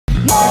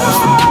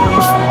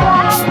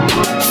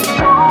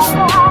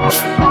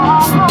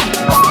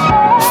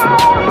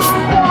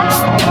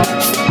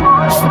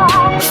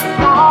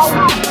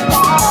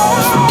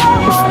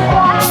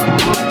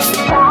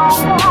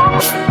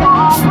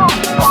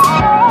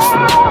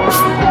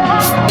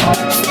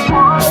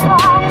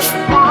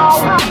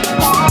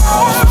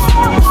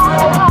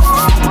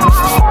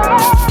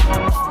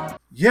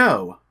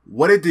Yo,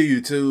 what it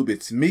do, YouTube?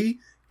 It's me,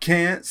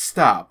 Can't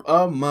Stop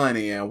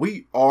Money, and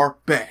we are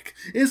back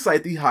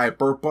inside the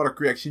Hyperbolic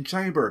Reaction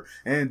Chamber,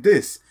 and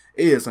this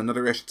is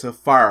another reaction to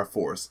Fire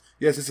Force.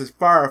 Yes, this is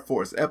Fire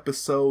Force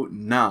episode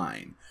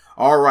 9.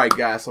 Alright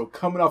guys, so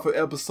coming off of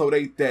episode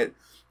 8,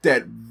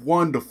 that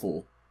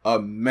wonderful,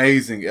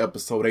 amazing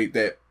episode 8,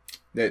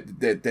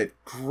 that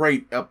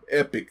great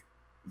epic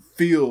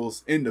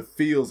feels in the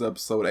feels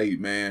episode 8,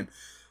 man.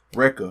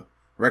 Rekka,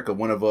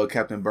 one of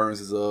Captain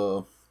Burns'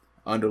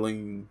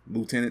 underling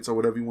lieutenants or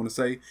whatever you want to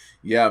say.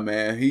 Yeah,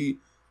 man,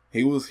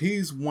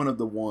 he's one of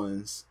the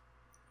ones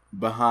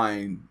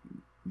behind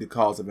the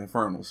cause of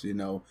Infernals, you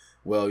know.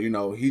 Well, you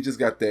know, he just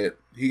got that,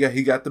 he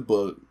got the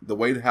bug. The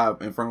way how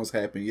Infernals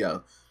happen, yeah,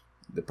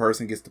 the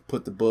person gets to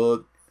put the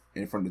bug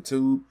in front of the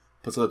tube,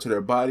 puts it up to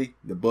their body,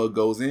 the bug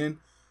goes in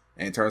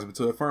and turns them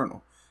into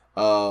Infernal.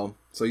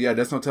 So yeah,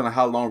 that's no telling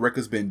how long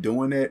Rekka's been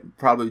doing that,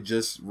 probably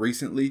just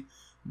recently.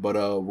 But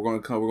we're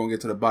gonna get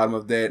to the bottom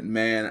of that,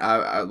 man.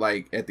 I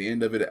like at the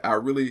end of it, I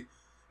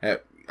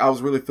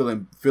was really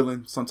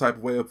feeling some type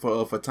of way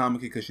for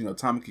Tamaki, because you know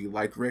Tamaki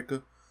liked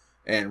Rekka,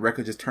 and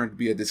Rekka just turned to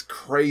be this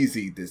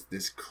crazy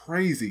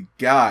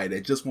guy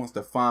that just wants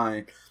to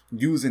find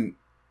using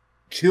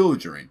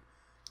children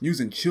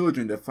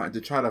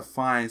to try to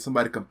find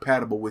somebody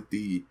compatible with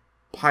the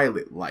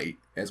pilot light.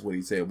 That's what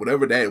he said.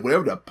 Whatever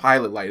the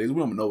pilot light is, we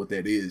don't know what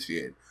that is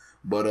yet.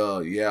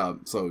 But yeah,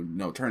 so you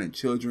know, turning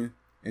children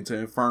into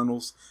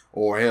Infernals,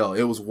 or hell,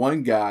 it was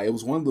one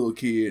little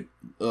kid,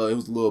 it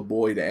was a little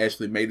boy that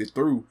actually made it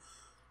through,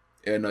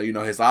 and you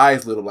know, his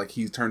eyes lit up like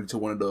he's turned into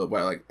one of the,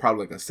 like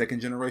probably like a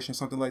second generation,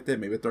 something like that,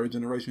 maybe a third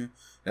generation.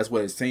 That's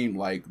what it seemed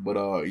like.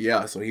 But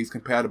yeah, so he's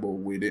compatible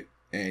with it,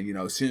 and you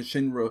know,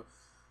 Shinra,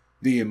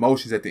 the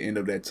emotions at the end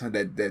of that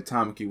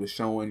Tamaki was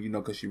showing, you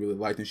know, because she really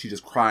liked him. She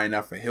just crying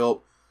out for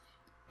help.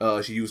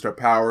 She used her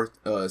power.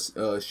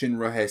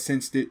 Shinra had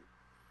sensed it,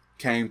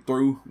 came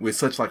through with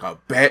such like a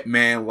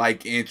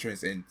Batman-like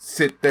entrance and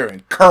sit there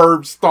and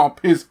curb stomp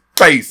his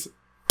face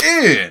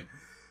in.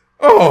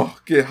 Oh,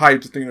 get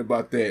hyped just thinking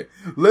about that.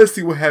 Let's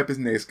see what happens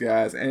next,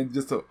 guys. And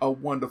just a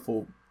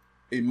wonderful,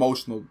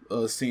 emotional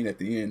scene at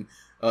the end.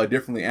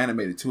 Definitely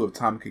animated too, of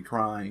Tamaki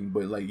crying,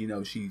 but like, you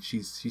know, she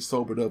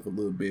sobered up a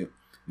little bit,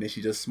 and then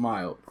she just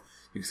smiled.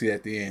 You can see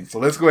at the end. So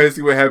let's go ahead and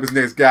see what happens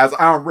next, guys.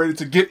 I'm ready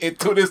to get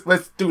into this.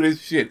 Let's do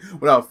this shit.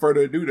 Without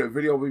further ado, the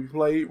video will be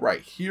played right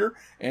here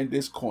in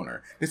this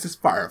corner. This is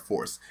Fire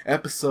Force,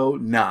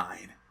 episode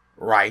 9,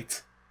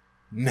 right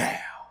now.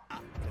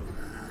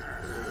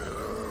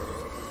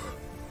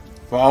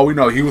 For all we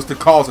know, he was the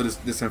cause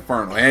of this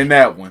Infernal, and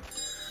that one.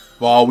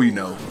 For all we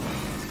know.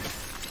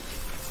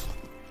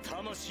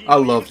 I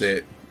love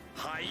that.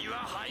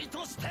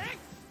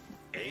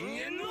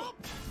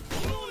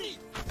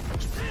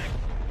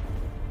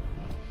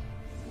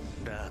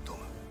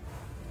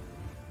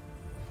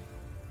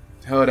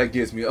 Oh, that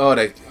gives me, oh,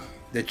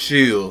 the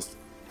chills.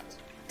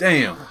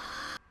 Damn.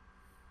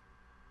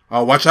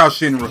 Oh, watch out,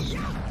 Shinra.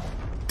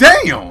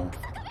 Damn!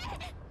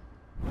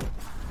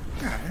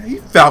 God, he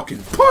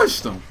Falcon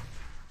punched him.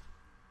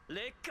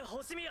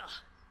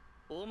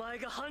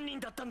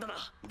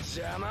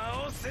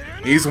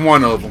 He's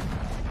one of them.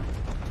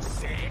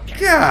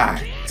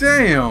 God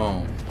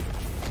damn.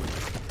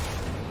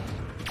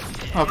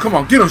 Oh, come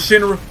on, get him,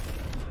 Shinra.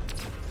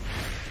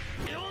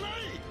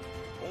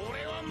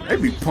 They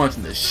be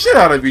punching the shit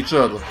out of each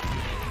other.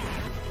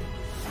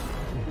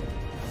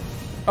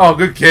 Oh,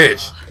 good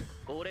catch.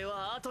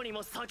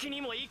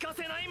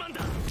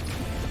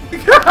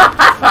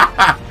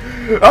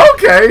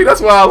 Okay, that's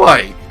what I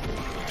like.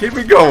 Keep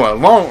it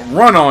going. Long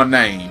run on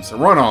names.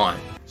 Run on.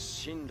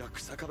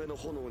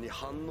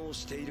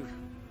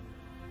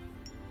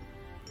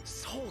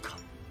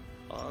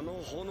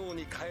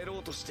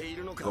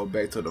 Go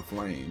back to the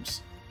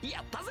flames.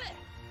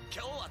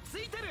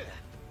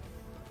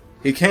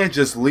 He can't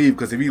just leave,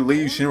 because if he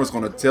leaves, Shinra's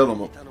going to tell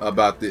him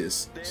about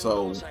this.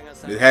 So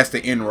it has to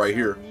end right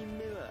here.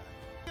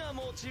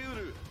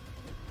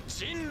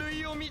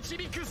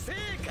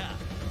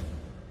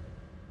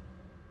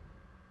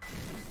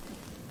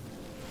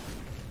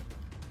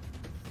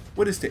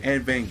 What is the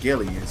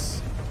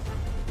Evangelius?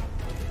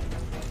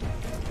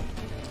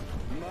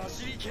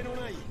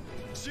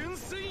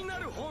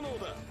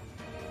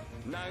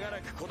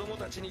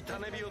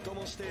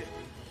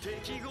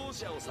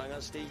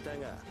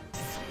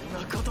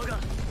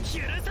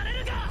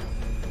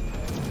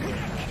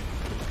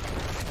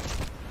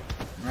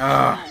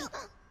 Ah,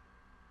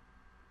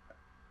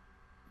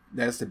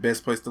 that's the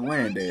best place to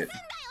land at.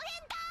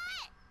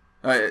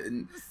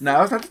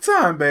 Now it's not the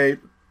time, babe.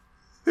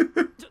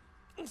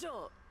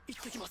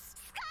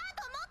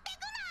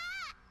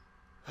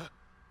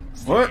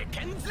 What?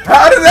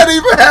 How did that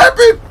even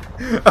happen?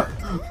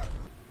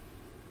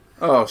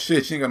 Oh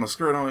shit, she ain't got no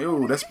skirt on.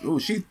 Ooh, that's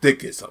she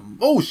thick as some.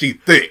 Oh, she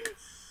thick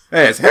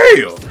as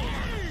hell.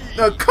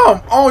 Now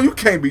come on, you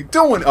can't be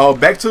doing. Oh,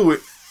 back to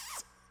it.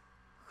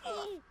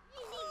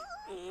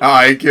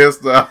 Oh, he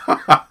kissed her.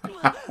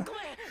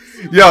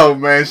 Yo,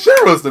 man,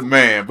 Shiro's the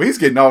man, but he's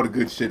getting all the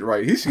good shit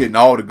right. He's getting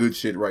all the good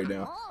shit right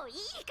now.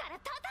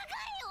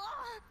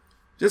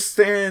 Just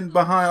stand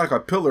behind like a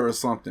pillar or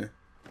something.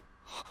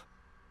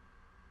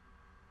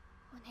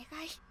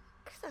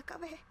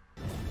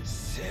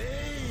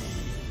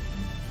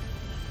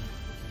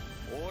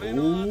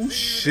 Oh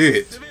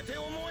shit.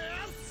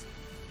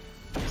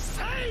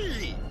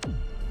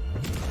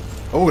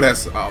 Oh,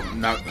 that's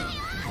not.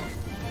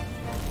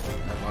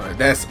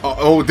 That's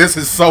oh, this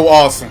is so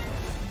awesome.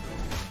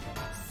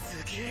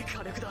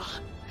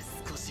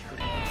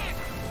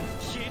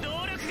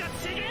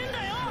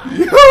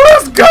 Yo,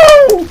 let's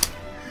go!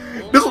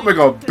 This will make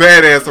a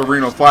badass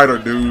arena fighter,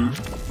 dude.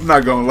 I'm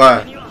not gonna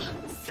lie.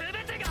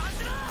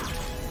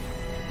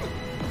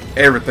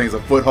 Everything's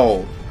a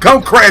foothold.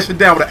 Come crashing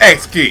down with an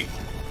axe kick.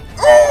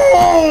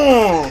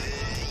 Oh!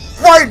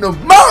 Right in the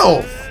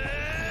mouth!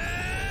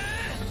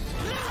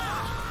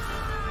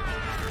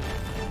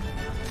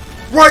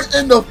 Right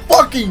in the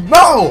fucking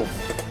mouth!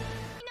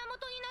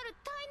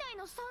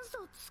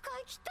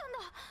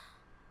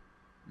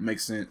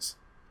 Makes sense.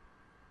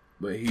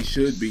 But he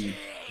should be.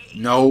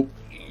 Nope.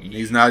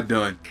 He's not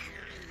done.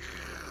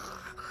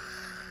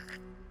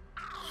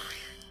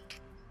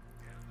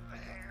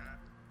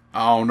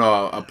 I don't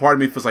know. A part of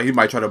me feels like he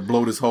might try to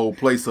blow this whole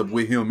place up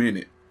with him in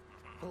it.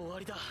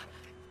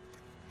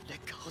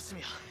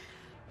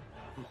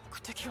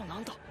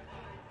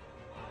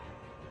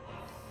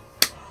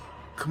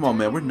 Come on,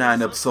 man. We're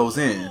 9 episodes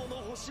in.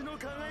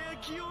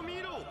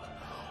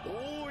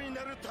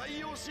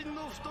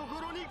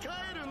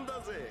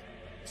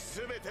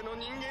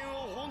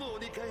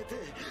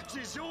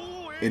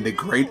 In the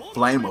great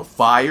flame of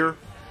fire?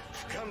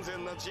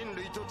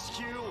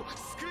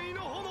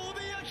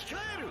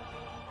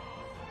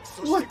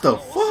 What the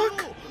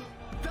fuck?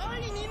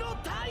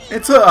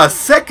 Into a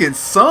second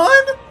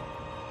son?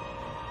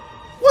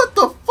 What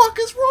the fuck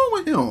is wrong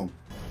with him?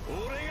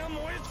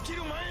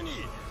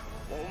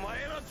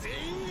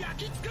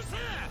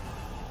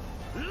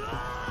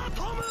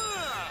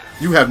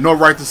 You have no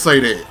right to say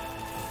that.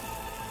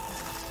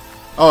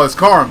 Oh, it's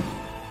Karma.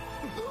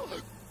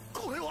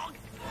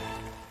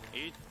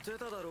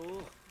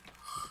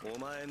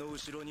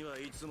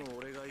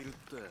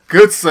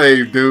 Good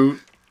save, dude.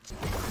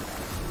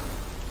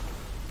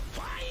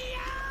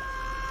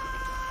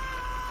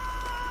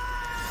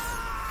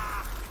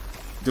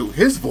 Dude,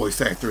 his voice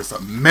actor is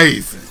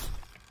amazing.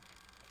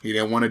 He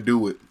didn't want to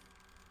do it.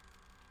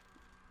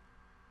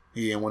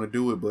 He didn't want to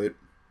do it, but...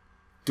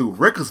 Dude,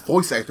 Rekka's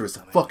voice actor is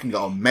fucking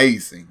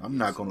amazing. I'm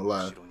not gonna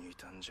lie.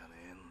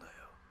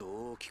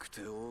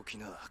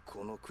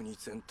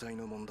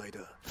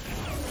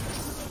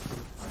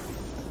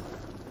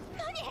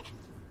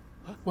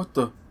 What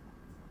the?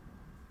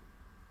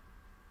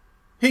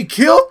 He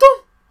killed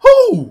them?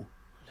 Who?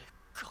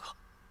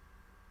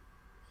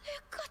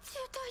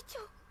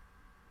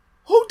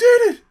 Who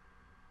did it?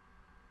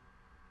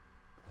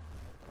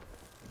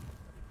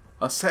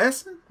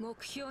 Assassin?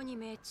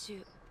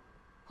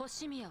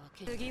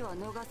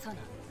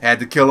 Had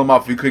to kill him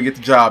off if he couldn't get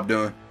the job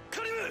done.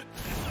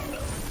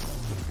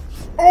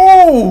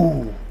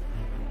 Oh!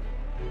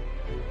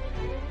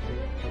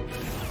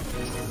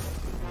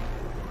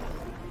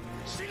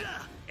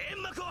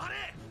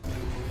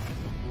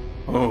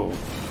 Oh.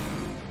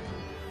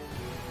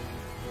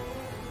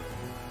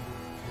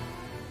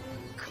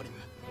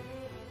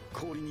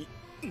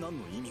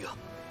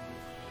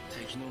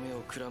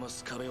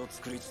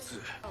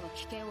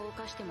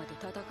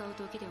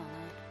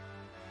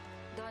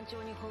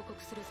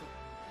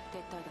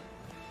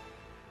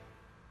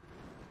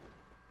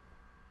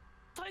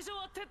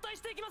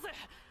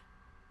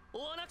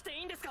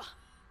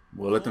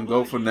 We'll let them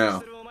go for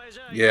now.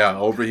 Yeah,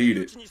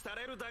 overheated.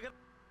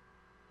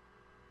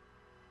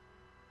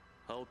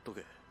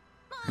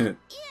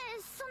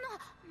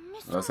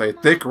 I say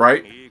thick,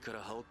 right?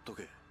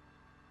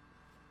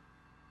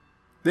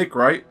 Thick,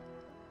 right?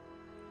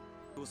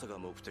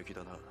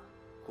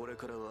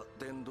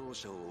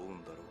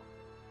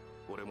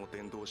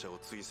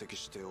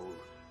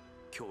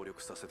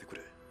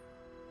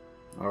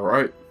 All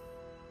right.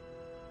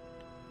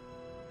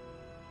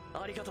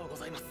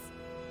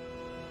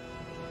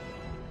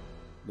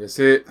 That's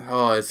it.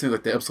 Oh, it seems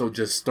like the episode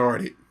just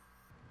started.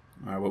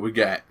 All right, what we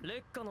got?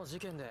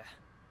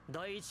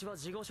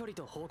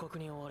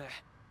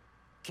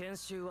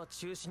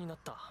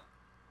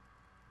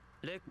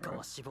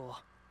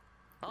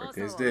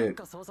 Rekka's dead.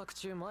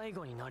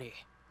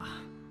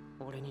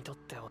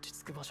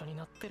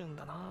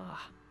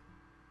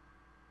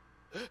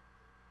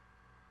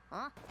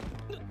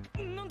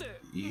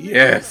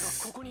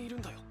 Yes.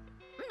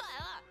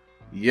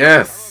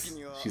 Yes.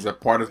 She's a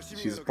part of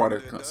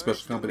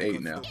Special Company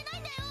 8 now.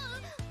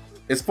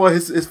 It's for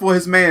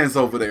his mans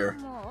over there.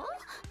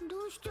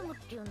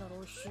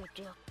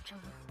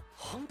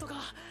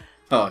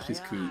 Oh, she's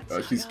cute.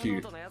 Oh, she's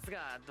cute.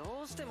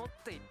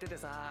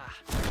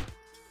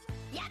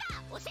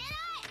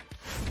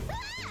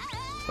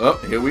 Oh,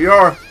 here we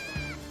are.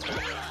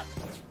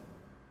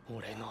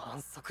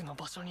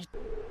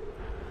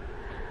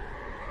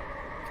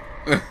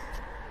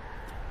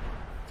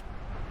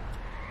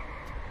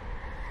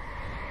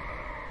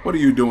 What are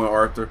you doing,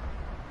 Arthur?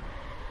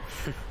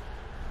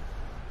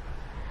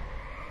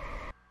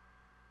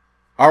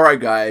 Alright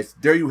guys,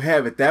 there you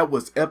have it. That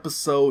was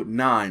episode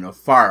 9 of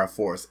Fire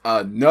Force.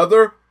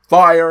 Another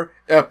fire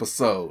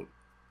episode.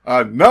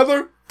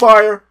 Another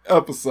fire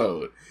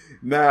episode.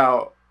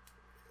 Now,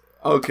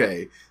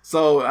 okay,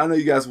 so I know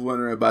you guys were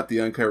wondering about the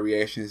uncut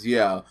reactions.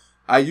 Yeah,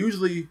 I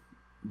usually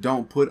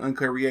don't put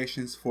uncut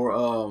reactions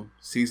for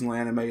seasonal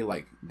anime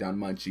like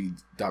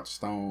Danmachi, Dr.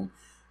 Stone,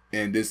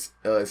 and this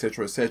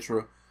etc.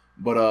 etc.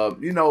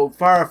 But you know,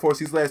 Fire Force,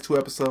 these last 2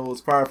 episodes,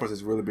 Fire Force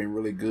has really been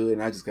really good,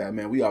 and I just got,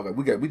 man, we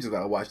just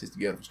gotta watch this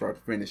together from start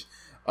to finish.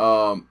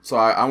 So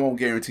I won't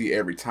guarantee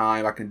every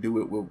time I can do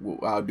it.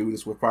 I'll do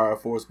this with Fire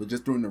Force, but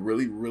just during the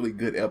really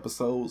good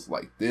episodes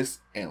like this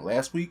and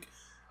last week,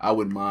 I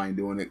wouldn't mind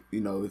doing it.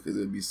 You know, because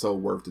it'd be so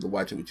worth it to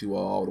watch it with you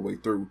all the way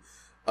through.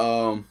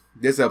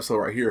 This episode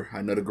right here,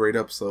 another great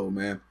episode,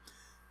 man.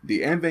 The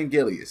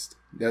Evangeliist.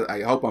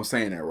 I hope I'm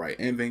saying that right.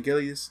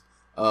 Evangeliist.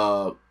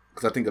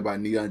 Because I think about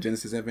Neon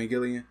Genesis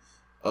Evangelion.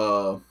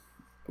 So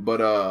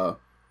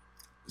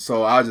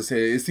I'll just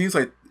say it seems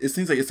like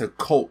it's a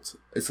cult.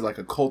 It's like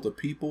a cult of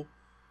people.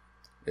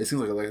 It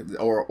seems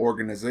or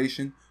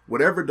organization.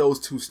 Whatever those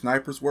 2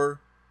 snipers were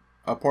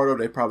a part of,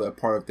 they probably a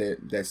part of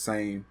that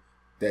same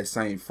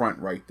front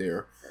right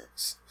there.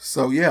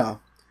 So yeah,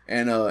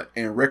 and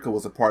Rekka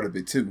was a part of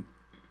it too.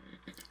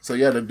 So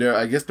yeah,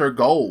 I guess their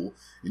goal,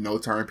 you know,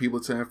 turn people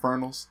to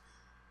infernals.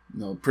 You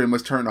know, pretty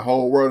much turn the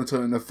whole world into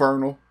an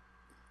infernal.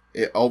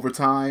 Over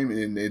time,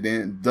 and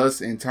then thus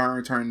in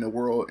turn turning the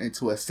world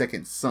into a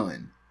second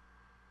sun,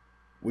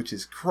 which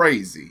is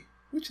crazy,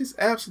 which is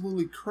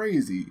absolutely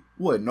crazy.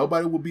 What,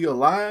 nobody will be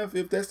alive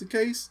if that's the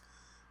case,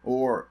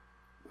 or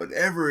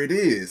whatever it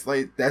is?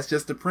 Like, that's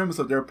just the premise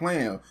of their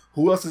plan.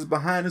 Who else is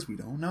behind this? We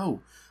don't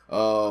know.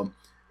 I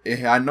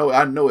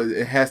know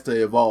it has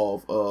to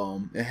evolve.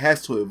 It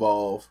has to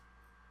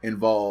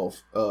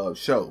involve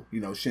Sho,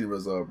 you know,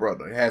 Shinra's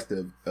brother. It has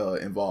to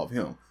involve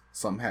him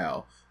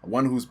somehow. I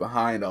wonder who's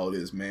behind all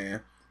this,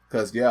 man.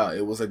 Because, yeah,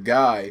 it was a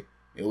guy.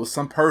 It was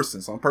some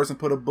person. Some person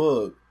put a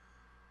bug,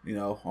 you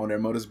know, on their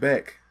mother's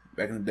back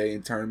in the day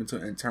and turned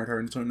her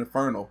into an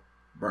infernal.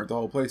 Burnt the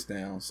whole place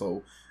down.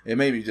 So it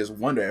made me just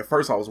wonder. At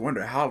first, I was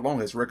wondering, how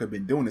long has Rekka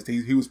been doing this?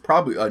 He was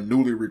probably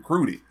newly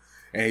recruited.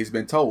 And he's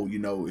been told, you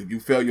know, if you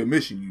fail your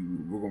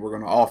mission, we're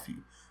going to off you.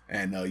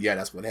 And, yeah,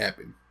 that's what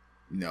happened.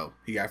 You know,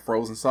 he got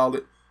frozen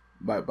solid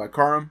by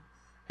Karim.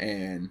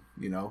 And,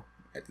 you know,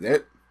 after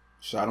that,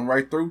 shot him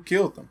right through,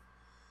 killed him.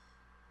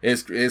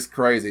 It's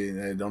crazy.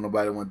 Don't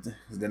nobody want.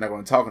 They're not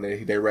going to talk.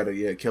 They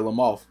rather kill him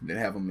off than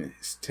have him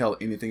tell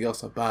anything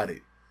else about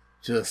it.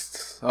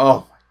 Just,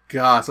 oh my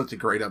God, such a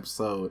great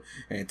episode.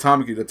 And the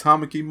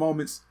Tamaki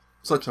moments,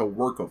 such a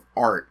work of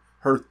art.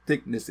 Her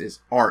thickness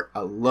is art.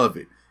 I love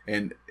it.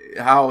 And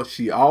how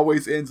she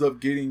always ends up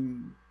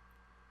getting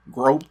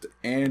groped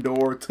and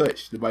or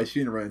touched by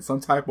Shinra in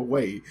some type of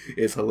way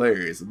is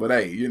hilarious. But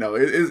hey, you know,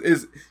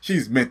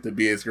 she's meant to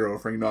be his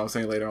girlfriend, you know what I'm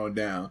saying, later on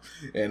down.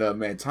 And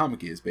man,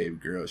 Tamaki is baby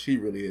girl. She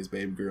really is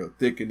baby girl,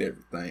 thick and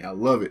everything. I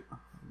love it.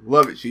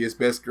 Love it. She is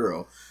best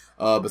girl.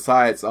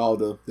 Besides all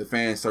the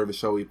fan service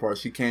showy parts,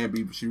 she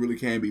really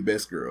can be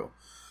best girl.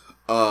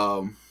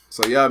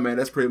 So yeah, man,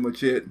 that's pretty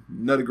much it.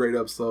 Another great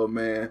episode,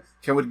 man.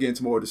 Can't wait to get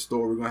into more of the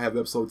story. We're gonna have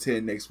episode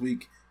 10 next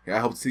week. I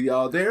hope to see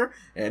y'all there.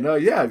 And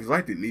yeah, if you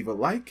liked it, leave a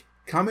like,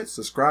 comment,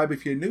 subscribe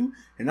if you're new,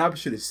 and I'll be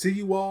sure to see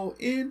you all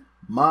in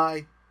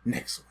my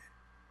next one.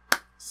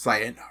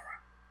 Sayonara.